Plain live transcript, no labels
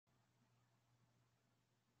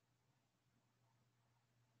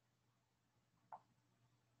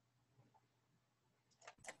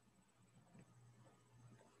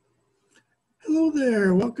Hello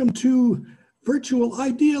there, welcome to Virtual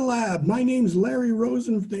Idea Lab. My name's Larry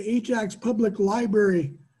Rosen from the Ajax Public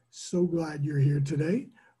Library. So glad you're here today.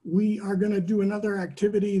 We are going to do another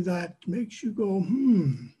activity that makes you go,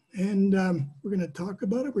 and we're going to talk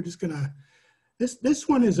about it. We're just going to, this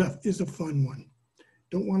one is a fun one.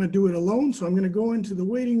 Don't want to do it alone, so I'm going to go into the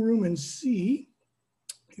waiting room and see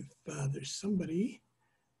if there's somebody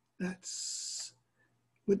that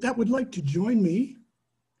would like to join me.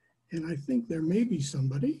 And I think there may be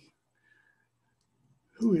somebody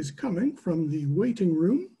who is coming from the waiting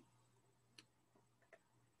room.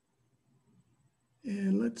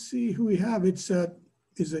 And let's see who we have. Is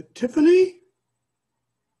it Tiffany?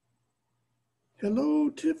 Hello,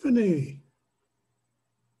 Tiffany.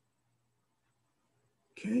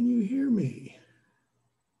 Can you hear me?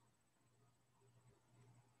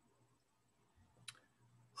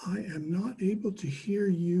 I am not able to hear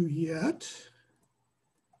you yet.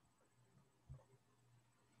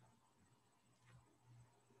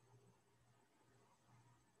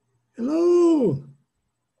 Hello.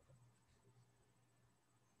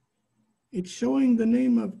 It's showing the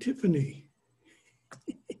name of Tiffany.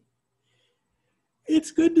 It's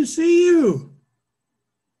good to see you.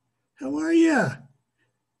 How are you?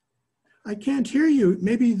 I can't hear you.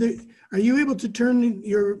 Maybe are you able to turn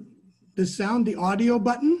the audio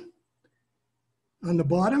button on the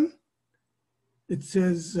bottom? It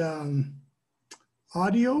says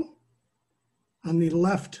audio on the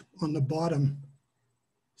left on the bottom.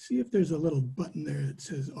 See if there's a little button there that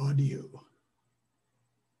says audio.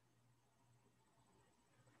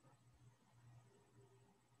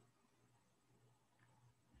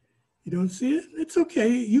 You don't see it? It's okay.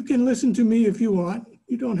 You can listen to me if you want.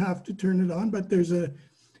 You don't have to turn it on, but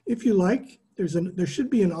if you like, there should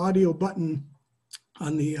be an audio button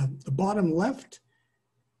on the bottom left.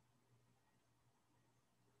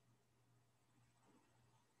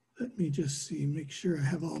 Let me just see, make sure I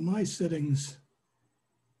have all my settings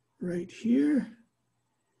right here.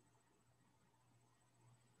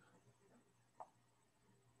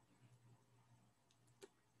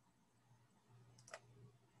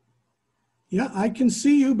 Yeah, I can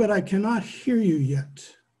see you, but I cannot hear you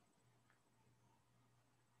yet.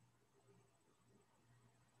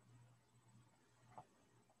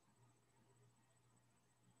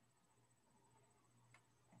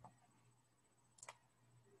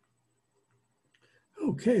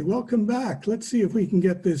 Okay, welcome back. Let's see if we can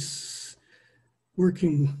get this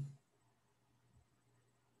working.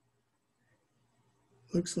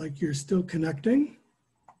 Looks like you're still connecting.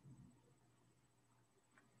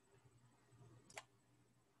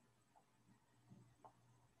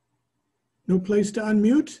 No place to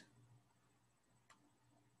unmute?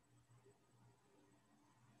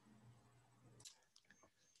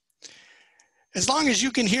 As long as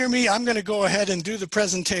you can hear me, I'm going to go ahead and do the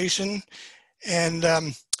presentation,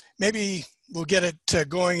 and maybe we'll get it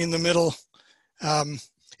going in the middle.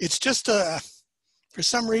 It's just for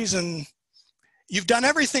some reason, you've done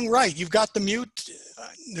everything right. You've got the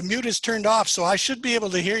mute is turned off, so I should be able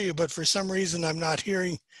to hear you, but for some reason I'm not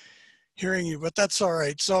hearing you, but that's all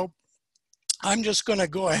right. So I'm just going to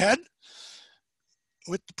go ahead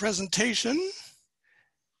with the presentation,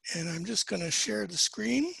 and I'm just going to share the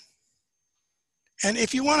screen. And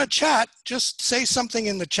if you want to chat, just say something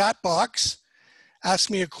in the chat box.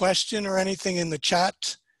 Ask me a question or anything in the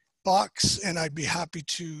chat box, and I'd be happy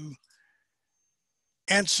to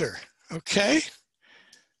answer. Okay?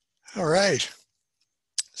 All right.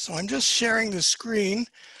 So I'm just sharing the screen.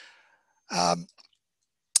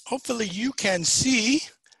 Hopefully you can see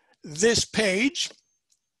this page.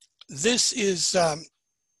 This is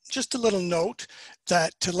just a little note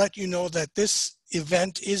to let you know that this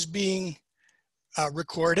event is being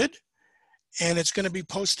recorded, and it's going to be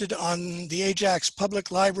posted on the Ajax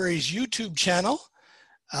Public Library's YouTube channel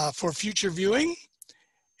for future viewing.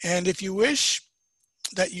 And if you wish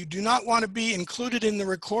that you do not want to be included in the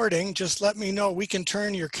recording, just let me know. We can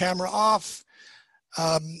turn your camera off,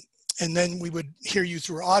 and then we would hear you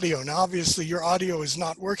through audio. Now, obviously, your audio is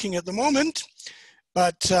not working at the moment,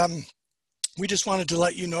 but we just wanted to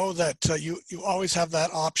let you know that you always have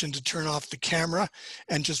that option to turn off the camera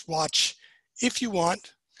and just watch if you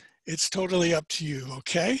want. It's totally up to you,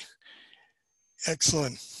 okay?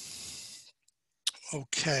 Excellent.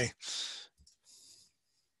 Okay.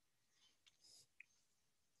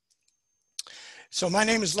 So my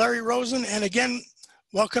name is Larry Rosen, and again,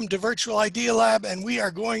 welcome to Virtual Idea Lab, and we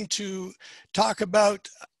are going to talk about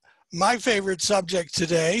my favorite subject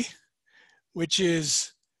today, which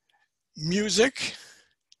is music.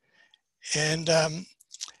 And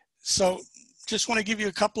so just want to give you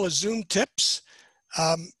a couple of Zoom tips.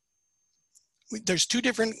 there's two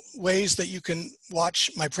different ways that you can watch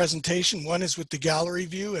my presentation. One is with the gallery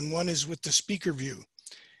view and one is with the speaker view.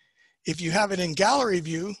 If you have it in gallery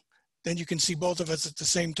view, then you can see both of us at the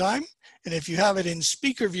same time. And if you have it in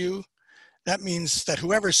speaker view, that means that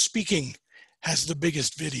whoever's speaking has the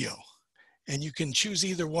biggest video. And you can choose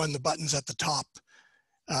either one, the buttons at the top.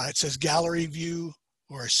 It says gallery view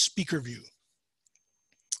or speaker view.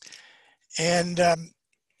 And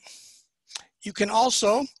you can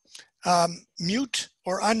also mute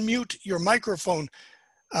or unmute your microphone.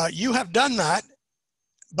 You have done that,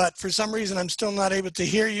 but for some reason I'm still not able to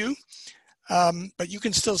hear you. But you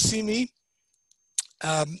can still see me.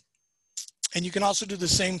 And you can also do the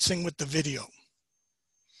same thing with the video.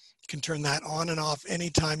 You can turn that on and off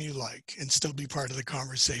anytime you like and still be part of the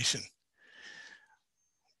conversation.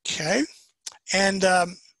 Okay, and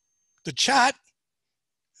the chat,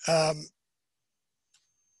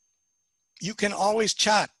 you can always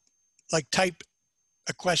chat, like type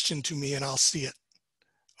a question to me and I'll see it,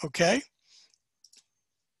 okay?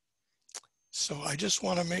 So I just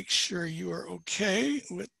want to make sure you are okay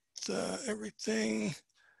with everything.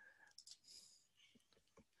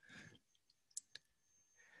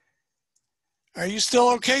 Are you still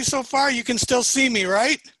okay so far? You can still see me,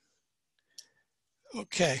 right?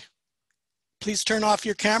 Okay. Please turn off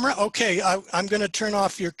your camera. Okay, I'm going to turn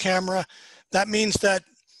off your camera. That means that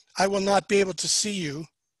I will not be able to see you,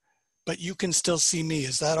 but you can still see me.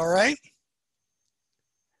 Is that all right?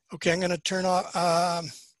 Okay, I'm going to turn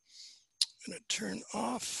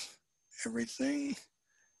off everything.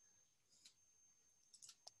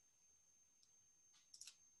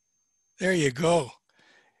 There you go.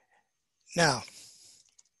 Now,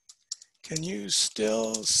 can you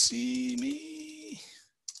still see me?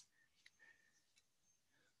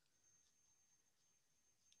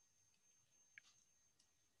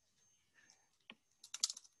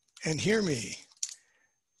 And hear me?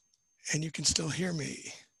 And you can still hear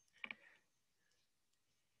me.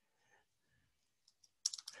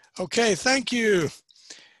 Okay, thank you.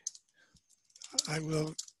 I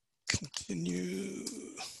will continue.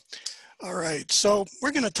 All right, so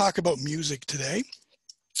we're going to talk about music today.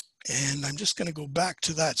 And I'm just going to go back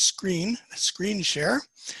to that screen share,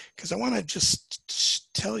 because I want to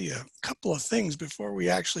just tell you a couple of things before we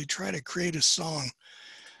actually try to create a song.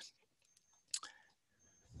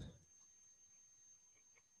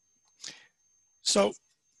 So,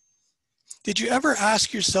 did you ever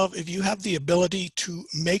ask yourself if you have the ability to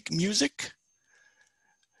make music?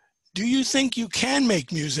 Do you think you can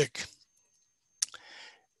make music?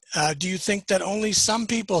 Do you think that only some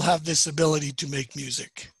people have this ability to make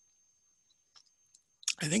music?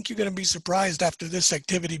 I think you're going to be surprised after this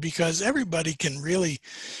activity, because everybody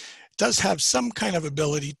does have some kind of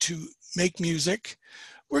ability to make music.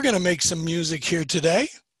 We're going to make some music here today,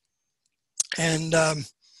 and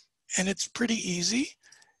it's pretty easy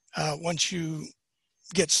once you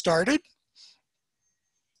get started.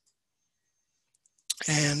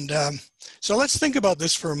 And so let's think about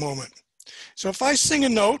this for a moment. So if I sing a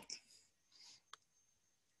note,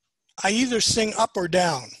 I either sing up or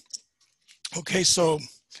down. Okay, so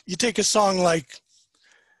you take a song like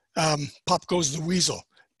Pop Goes the Weasel.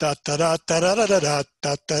 Da da da da da da da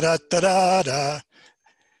da da da da da.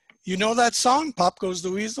 You know that song, Pop Goes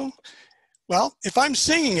the Weasel? Well, if I'm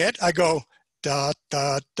singing it, I go da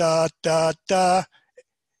da da da da.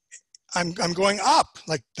 I'm going up,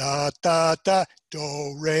 like da da da,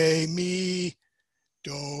 do re mi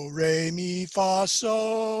fa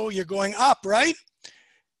so. You're going up, right?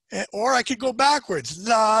 Or I could go backwards,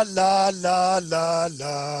 la la la la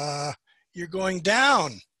la. You're going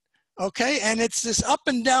down, okay? And it's this up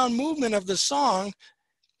and down movement of the song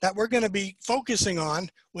that we're going to be focusing on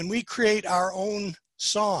when we create our own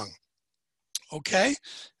song. Okay,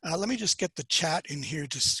 let me just get the chat in here,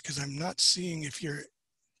 just because I'm not seeing if you're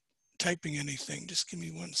typing anything. Just give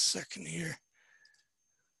me 1 second here.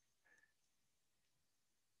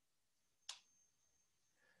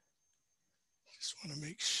 Just want to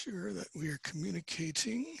make sure that we are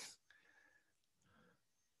communicating.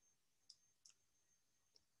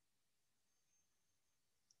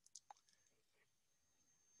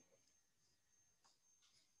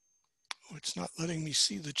 Oh, it's not letting me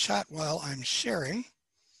see the chat while I'm sharing.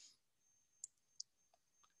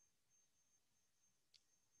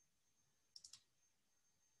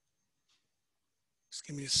 Just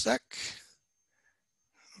give me a sec.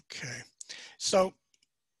 Okay, so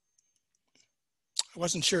I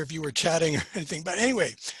wasn't sure if you were chatting or anything, but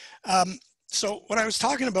anyway, so what I was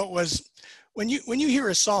talking about was when you hear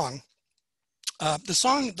a song,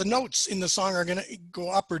 the notes in the song are going to go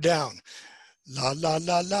up or down. La la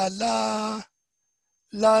la la la,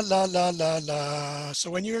 La, la, la, la, la.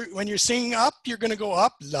 So when you're singing up, you're going to go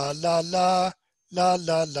up, la, la, la, la,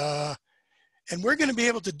 la, la. And we're going to be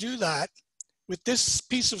able to do that with this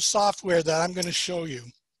piece of software that I'm going to show you.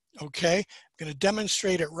 Okay, I'm going to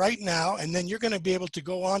demonstrate it right now, and then you're going to be able to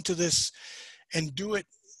go onto this and do it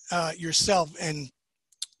yourself and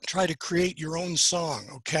try to create your own song.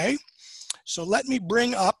 Okay, so let me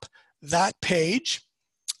bring up that page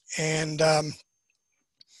and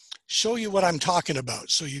show you what I'm talking about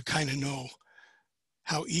so you kind of know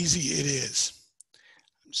how easy it is.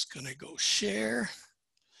 I'm just going to go share,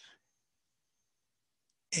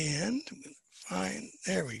 and I'm going to find,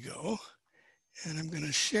 there we go, and I'm going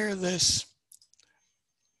to share this.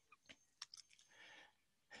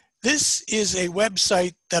 This is a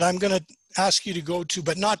website that I'm going to ask you to go to,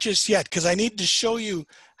 but not just yet, because I need to show you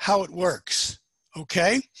how it works.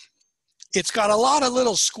 Okay, it's got a lot of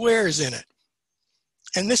little squares in it,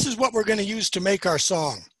 and this is what we're going to use to make our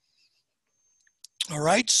song. All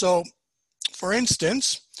right, so for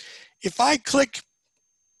instance, if I click,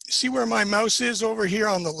 see where my mouse is over here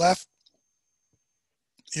on the left?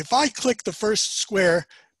 If I click the first square,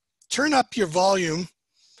 turn up your volume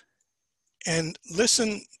and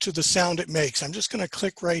listen to the sound it makes. I'm just going to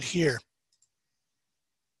click right here.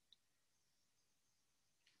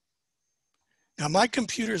 Now my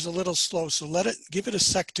computer is a little slow, so give it a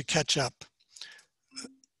sec to catch up.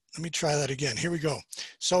 Let me try that again. Here we go.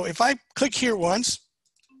 So if I click here once,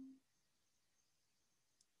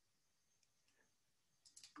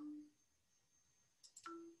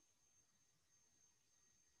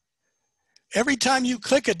 every time you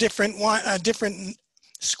click a different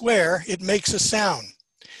square, it makes a sound.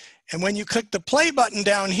 And when you click the play button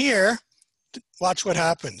down here, watch what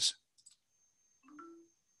happens.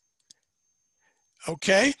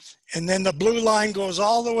 Okay, and then the blue line goes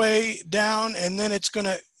all the way down, and then it's going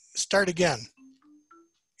to start again.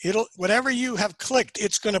 Whatever you have clicked,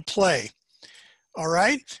 it's going to play. All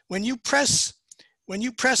right, when you press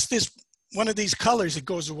this one of these colors, it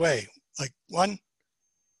goes away. Like 1,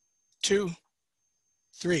 2,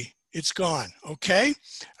 3, it's gone. Okay,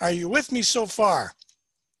 are you with me so far?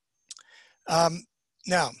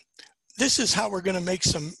 Now, this is how we're going to make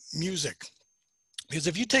some music. Because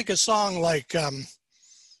if you take a song like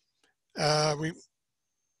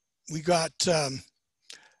we got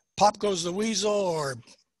Pop Goes the Weasel or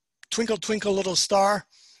Twinkle Twinkle Little Star,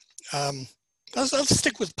 let's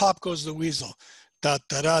stick with Pop Goes the Weasel. Da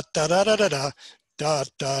da da da da da da da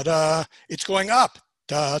da da. It's going up.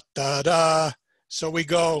 Da da da. So we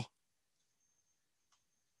go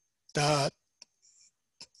da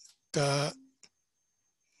da.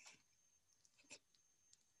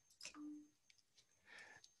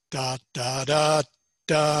 Da, da, da,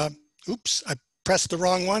 da. Oops, I pressed the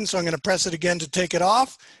wrong one, so I'm going to press it again to take it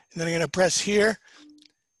off, and then I'm going to press here.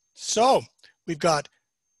 So we've got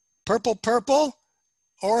purple, purple,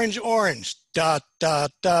 orange, orange, da, da,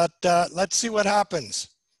 da, da. Let's see what happens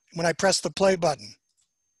when I press the play button.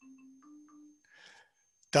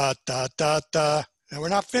 Da, da, da, da. Now we're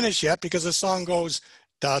not finished yet because the song goes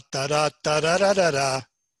da, da, da, da, da, da, da, da.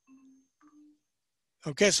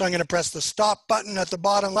 Okay, so I'm going to press the stop button at the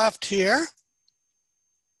bottom left here.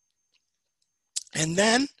 And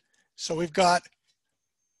then, so we've got,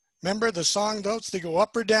 remember the song notes, they go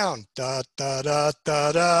up or down. Da, da, da,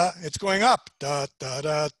 da, da. It's going up. Da, da,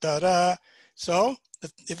 da, da, da. So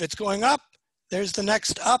if it's going up, there's the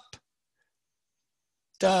next up.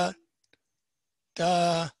 Da,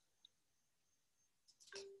 da.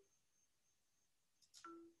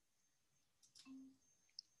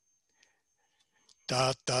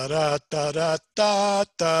 Da, da, da, da, da, da,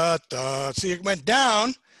 da, da. See, it went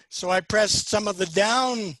down, so I pressed some of the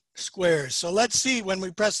down squares. So let's see when we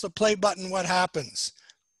press the play button what happens.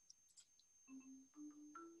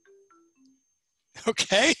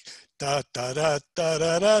 Okay, da, da, da, da,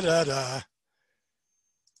 da, da, da, da.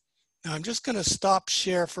 Now I'm just going to stop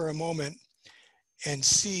share for a moment and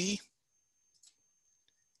see,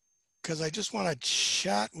 because I just want to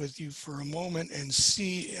chat with you for a moment and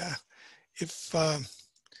see if am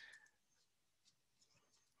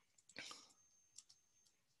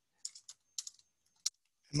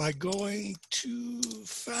I going too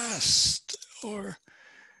fast, or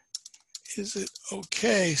is it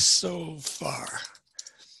okay so far?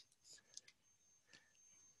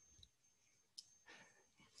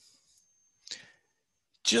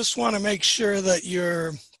 Just want to make sure that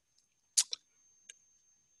you're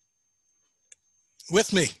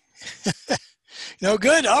with me. No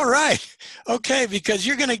good? All right. Okay, because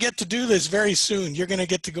you're going to get to do this very soon. You're going to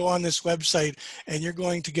get to go on this website and you're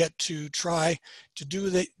going to get to try to do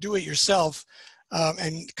it yourself.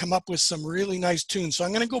 and come up with some really nice tunes. So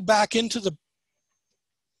I'm going to go back into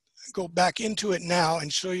it now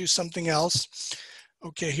and show you something else.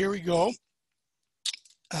 Okay, here we go.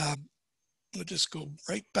 We'll just go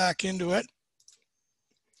right back into it.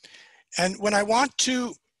 And when I want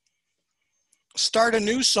to start a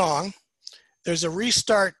new song, there's a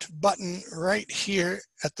restart button right here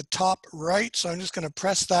at the top right. So I'm just going to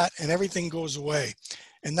press that and everything goes away.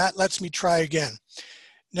 And that lets me try again.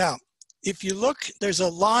 Now, if you look, there's a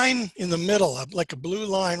line in the middle, like a blue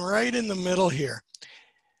line right in the middle here.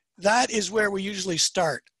 That is where we usually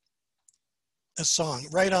start a song,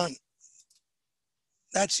 right on.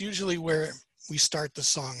 That's usually where we start the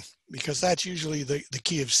song, because that's usually the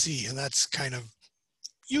key of C, and that's kind of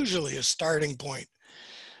usually a starting point.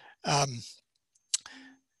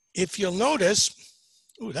 If you'll notice,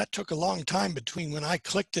 ooh, that took a long time between when I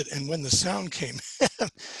clicked it and when the sound came.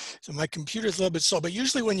 So my computer's a little bit slow, but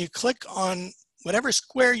usually when you click on whatever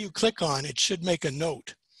square you click on, it should make a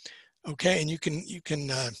note. Okay, and you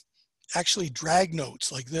can actually drag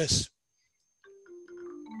notes like this.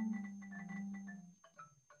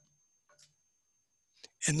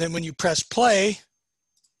 And then when you press play,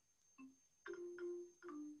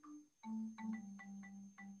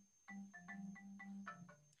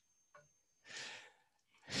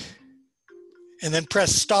 and then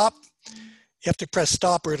press stop. You have to press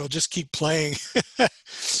stop or it'll just keep playing.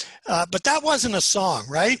 But that wasn't a song,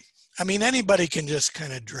 right? I mean, anybody can just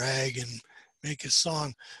kind of drag and make a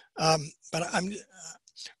song. But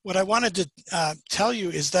what I wanted to tell you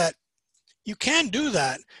is that you can do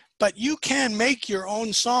that, but you can make your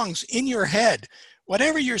own songs in your head.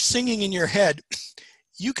 Whatever you're singing in your head,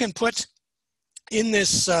 you can put in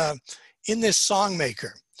this song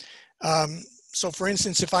maker. So for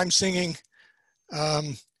instance, if I'm singing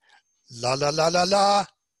la la la la la,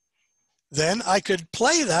 then I could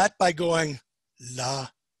play that by going la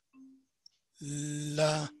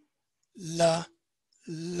la la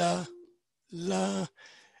la la.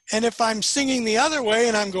 And if I'm singing the other way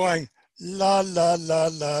and I'm going la la la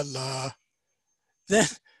la la, then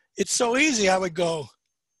it's so easy. I would go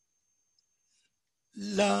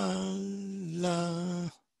la la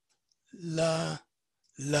la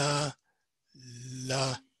la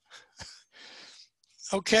la.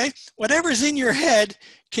 Okay, whatever's in your head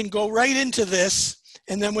can go right into this,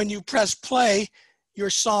 and then when you press play, your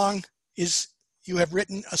song is, you have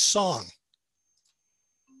written a song.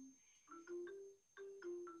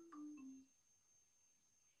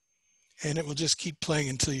 And it will just keep playing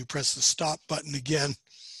until you press the stop button again.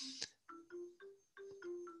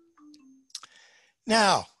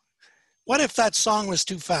 Now, what if that song was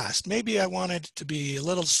too fast? Maybe I wanted it to be a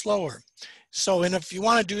little slower. So, and if you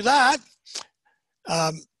want to do that,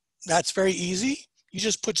 that's very easy. You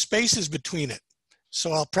just put spaces between it.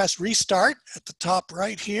 So I'll press restart at the top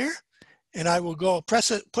right here, and I will go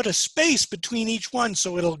press it, put a space between each one,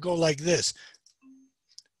 so it'll go like this.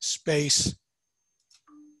 Space,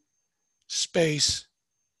 space.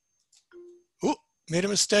 Ooh, made a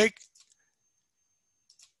mistake.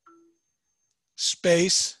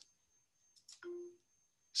 Space,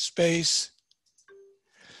 space.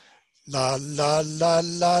 La, la, la,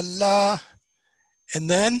 la, la. And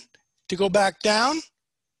then to go back down,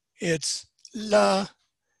 it's la,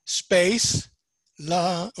 space,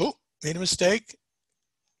 la. Oh, made a mistake.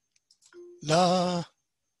 La,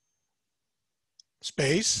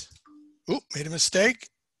 space. Oh, made a mistake.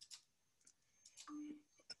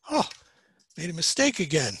 Oh, made a mistake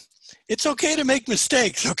again. It's okay to make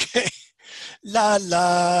mistakes, okay? La,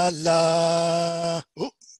 la, la.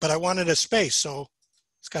 Oh, but I wanted a space, so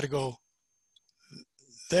it's got to go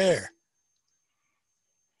there.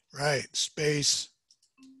 Right, space.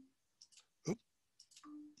 Oop.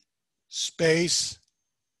 Space.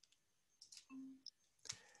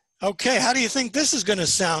 Okay, how do you think this is going to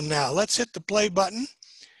sound now? Let's hit the play button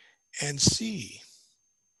and see.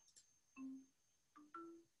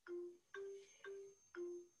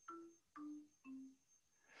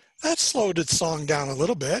 That slowed its song down a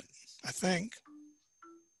little bit, I think.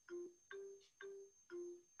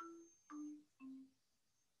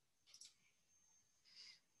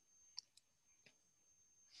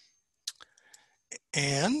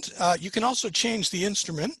 And you can also change the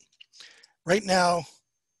instrument. Right now,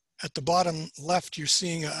 at the bottom left,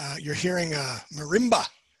 you're hearing a marimba.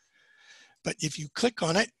 But if you click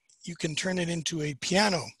on it, you can turn it into a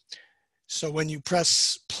piano. So when you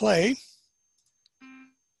press play,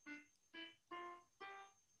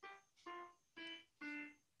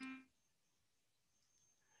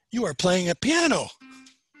 you are playing a piano.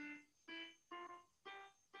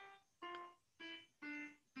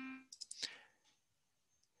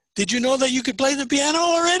 Did you know that you could play the piano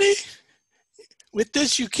already? With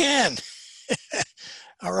this, you can.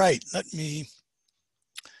 All right, let me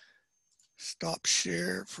stop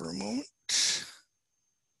share for a moment.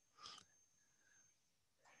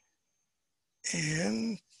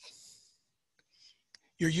 And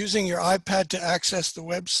you're using your iPad to access the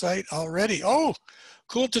website already. Oh,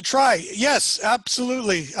 cool to try. Yes,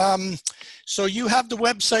 absolutely. So you have the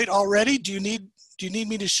website already. Do you need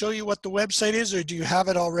me to show you what the website is, or do you have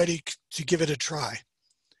it already to give it a try?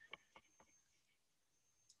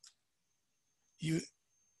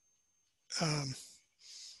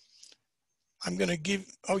 I'm going to give,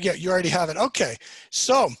 oh yeah, you already have it. Okay,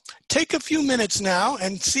 so take a few minutes now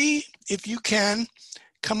and see if you can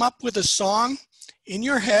come up with a song in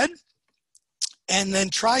your head and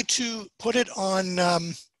then try to put it on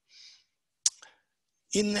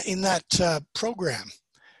in that program.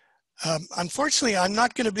 Unfortunately, I'm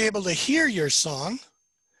not going to be able to hear your song,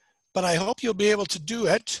 but I hope you'll be able to do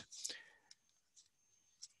it.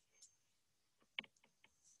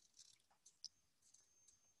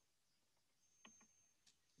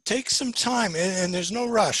 Take some time, and there's no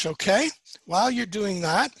rush, okay? While you're doing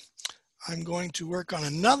that, I'm going to work on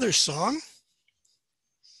another song.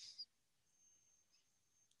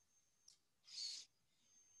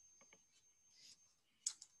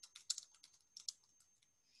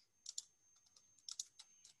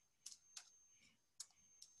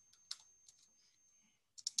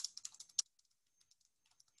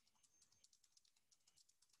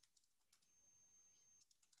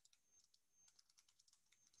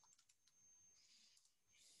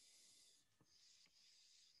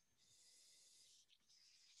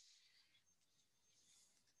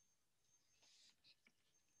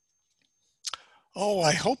 Oh,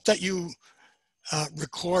 I hope that you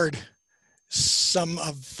record some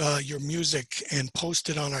of your music and post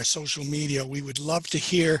it on our social media. We would love to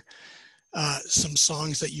hear some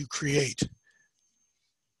songs that you create.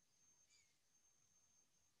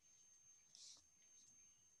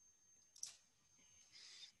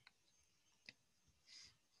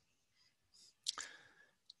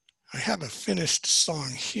 I have a finished song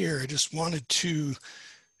here. I just wanted to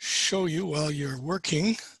show you while you're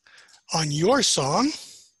working on your song.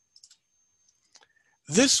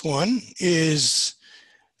 This one is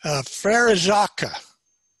Frère Jacques.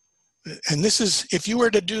 And this is, if you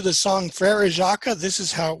were to do the song Frère Jacques, this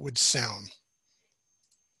is how it would sound.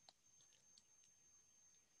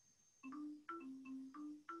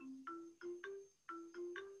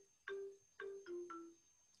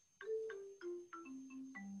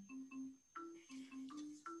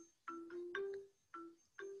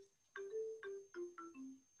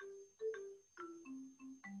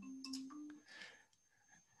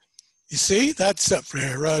 You see, that's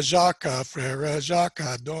Frère Jacques,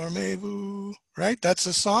 dormez-vous, right? That's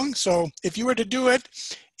a song. So if you were to do it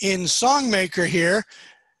in Songmaker here,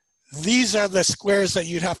 these are the squares that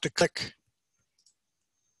you'd have to click.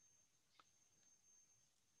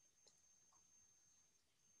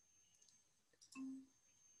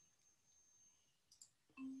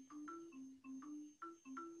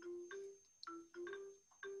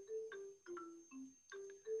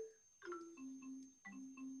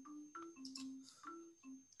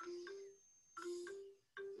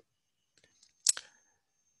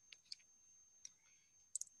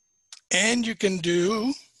 And you can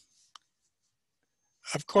do,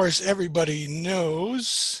 of course, everybody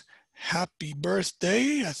knows Happy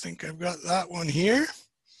Birthday. I think I've got that one here.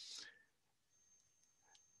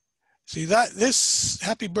 See that this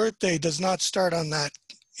Happy Birthday does not start on that,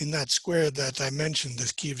 in that square that I mentioned,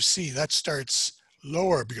 this key of C. That starts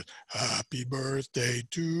lower because Happy Birthday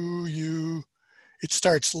to you. It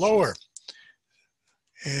starts lower.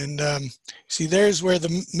 And see, there's where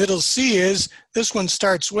the middle C is. This one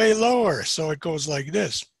starts way lower, so it goes like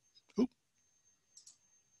this. Oop.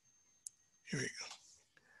 Here we go.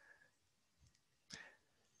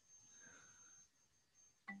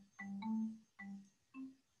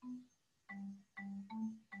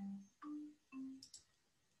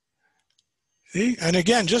 See? And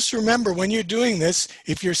again, just remember when you're doing this,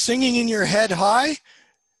 if you're singing in your head high,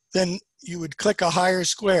 then you would click a higher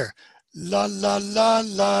square. La, la, la,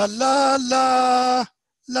 la, la, la,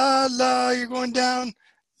 la, la, you're going down.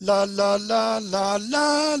 La, la, la, la,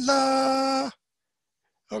 la, la.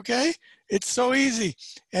 Okay? It's so easy.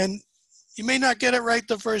 And you may not get it right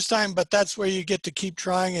the first time, but that's where you get to keep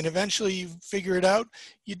trying, and eventually you figure it out.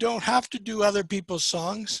 You don't have to do other people's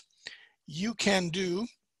songs. You can do,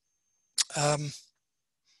 you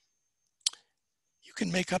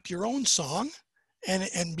can make up your own song,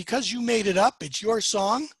 and because you made it up, it's your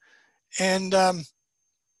song, and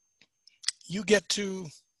you get to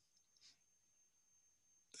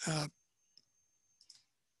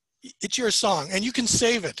it's your song, and you can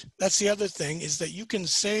save it. That's the other thing, is that you can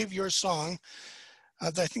save your song.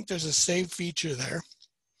 I think there's a save feature there.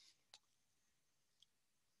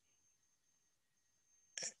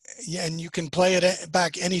 Yeah, and you can play it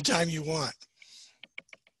back anytime you want.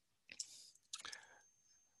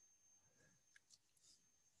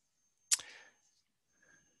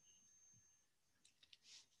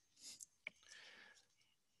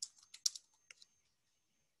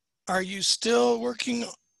 Are you still working?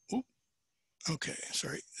 Oops, okay,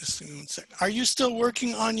 sorry. Just give me 1 second. Are you still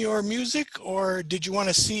working on your music, or did you want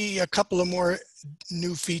to see a couple of more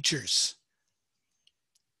new features?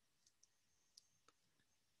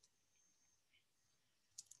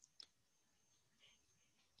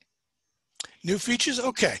 New features?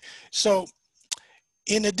 Okay. So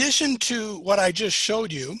in addition to what I just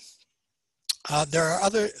showed you, there are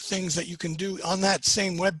other things that you can do on that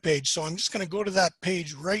same web page. So I'm just going to go to that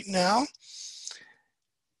page right now.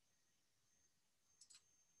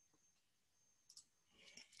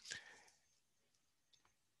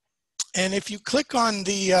 And if you click on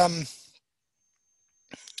the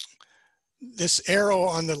this arrow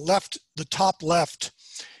on the left, the top left,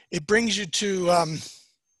 it brings you to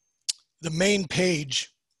the main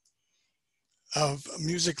page of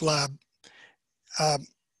Music Lab.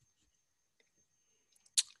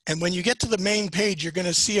 And when you get to the main page, you're going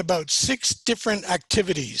to see about 6 different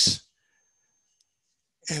activities.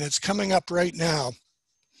 And it's coming up right now.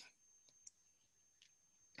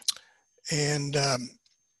 And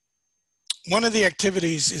one of the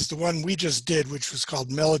activities is the one we just did, which was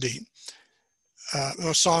called Melody.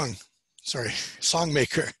 No, Song. Sorry, Song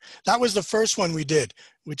Maker. That was the first one we did,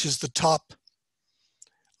 which is the top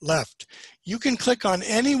left. You can click on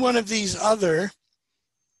any one of these other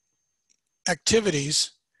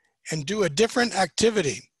activities and do a different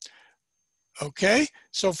activity. Okay,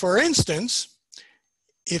 so for instance,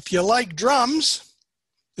 if you like drums,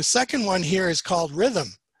 the second one here is called Rhythm.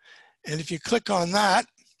 And if you click on that,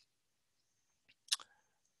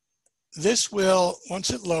 this will,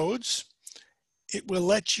 once it loads, it will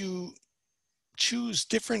let you choose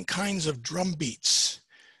different kinds of drum beats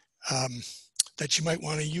that you might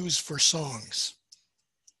want to use for songs.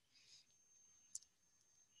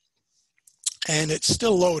 And it's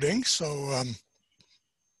still loading, so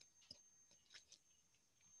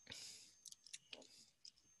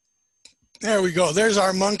there we go. There's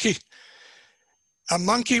our monkey. A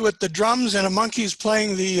monkey with the drums, and a monkey's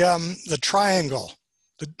playing the triangle.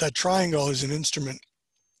 The triangle is an instrument.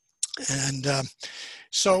 And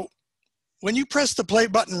so when you press the play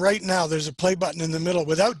button right now, there's a play button in the middle.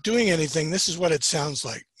 Without doing anything, this is what it sounds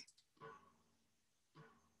like.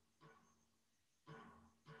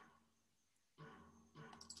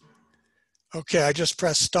 Okay, I just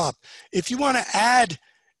pressed stop. If you want to add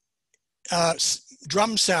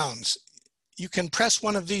drum sounds, you can press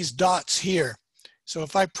one of these dots here. So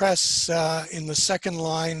if I press in the second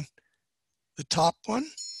line, the top one,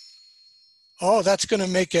 oh, that's going to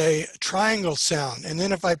make a triangle sound. And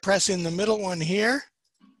then if I press in the middle one here,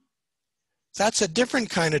 that's a different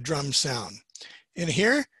kind of drum sound. And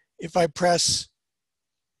here, if I press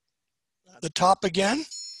the top again,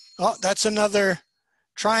 oh, that's another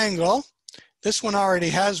triangle. This one already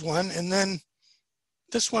has one. And then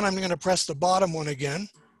this one, I'm going to press the bottom one again.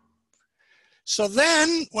 So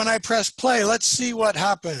then when I press play, let's see what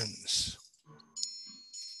happens.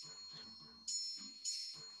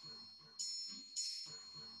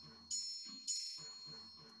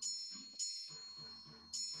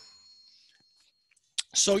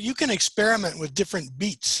 So you can experiment with different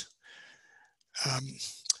beats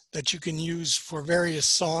that you can use for various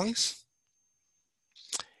songs.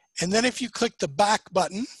 And then if you click the back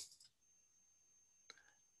button,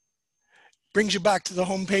 brings you back to the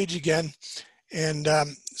home page again. And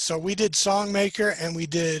so we did Song Maker and we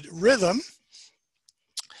did Rhythm.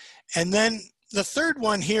 And then the third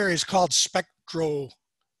one here is called Spectrogram.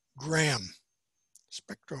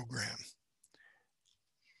 Spectrogram.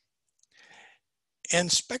 And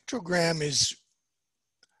spectrogram is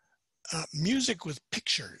music with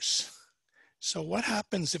pictures. So what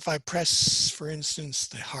happens if I press, for instance,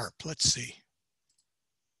 the harp? Let's see.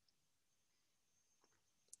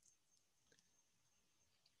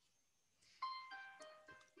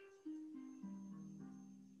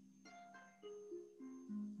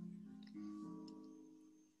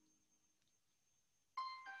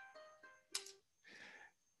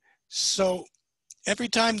 So every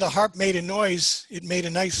time the harp made a noise, it made a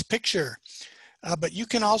nice picture. But you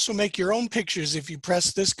can also make your own pictures if you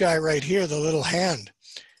press this guy right here, the little hand.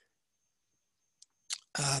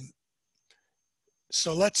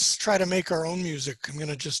 So let's try to make our own music. I'm going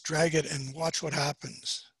to just drag it and watch what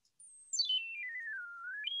happens.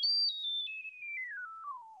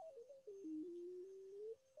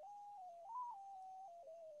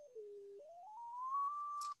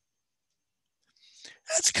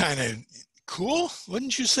 That's kind of cool,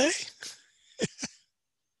 wouldn't you say?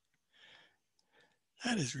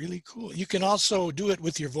 That is really cool. You can also do it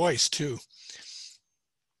with your voice too.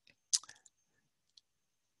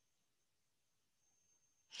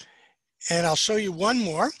 And I'll show you one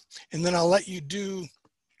more, and then I'll let you do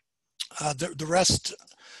the rest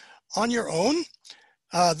on your own.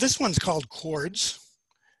 This one's called chords.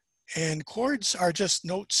 And chords are just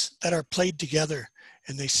notes that are played together,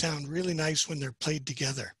 and they sound really nice when they're played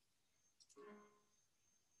together.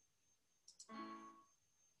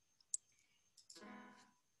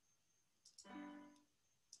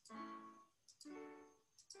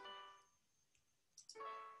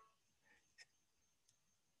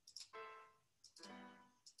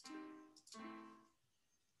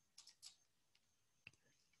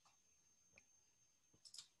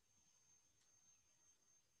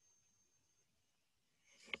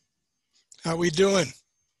 How are we doing?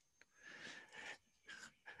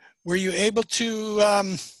 Were you able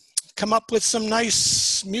to come up with some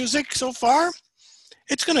nice music so far?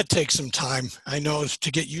 It's going to take some time, I know,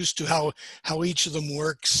 to get used to how each of them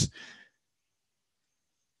works.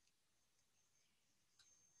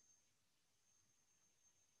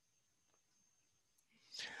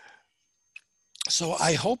 So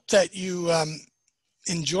I hope that you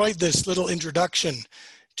enjoyed this little introduction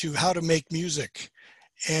to how to make music.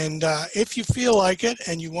 And if you feel like it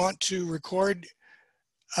and you want to record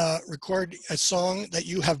a song that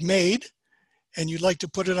you have made and you'd like to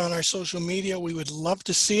put it on our social media, we would love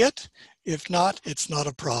to see it. If not, it's not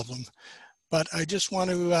a problem. But I just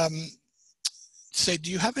want to say,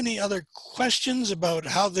 do you have any other questions about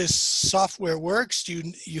how this software works?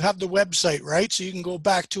 You have the website, right? So you can go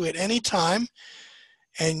back to it anytime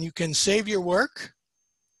and you can save your work.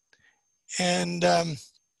 And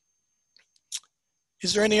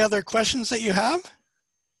is there any other questions that you have?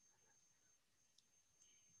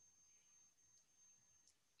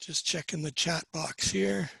 Just checking the chat box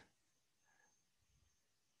here.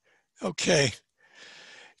 Okay,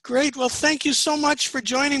 great. Well, thank you so much for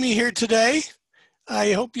joining me here today.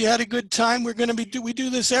 I hope you had a good time. We do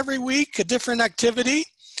this every week, a different activity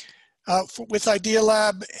with Idea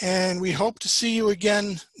Lab, and we hope to see you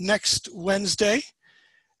again next Wednesday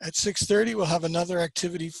at 6:30. We'll have another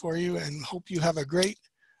activity for you, and hope you have a great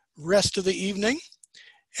rest of the evening.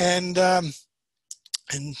 And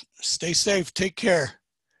stay safe. Take care.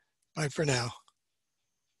 Bye for now.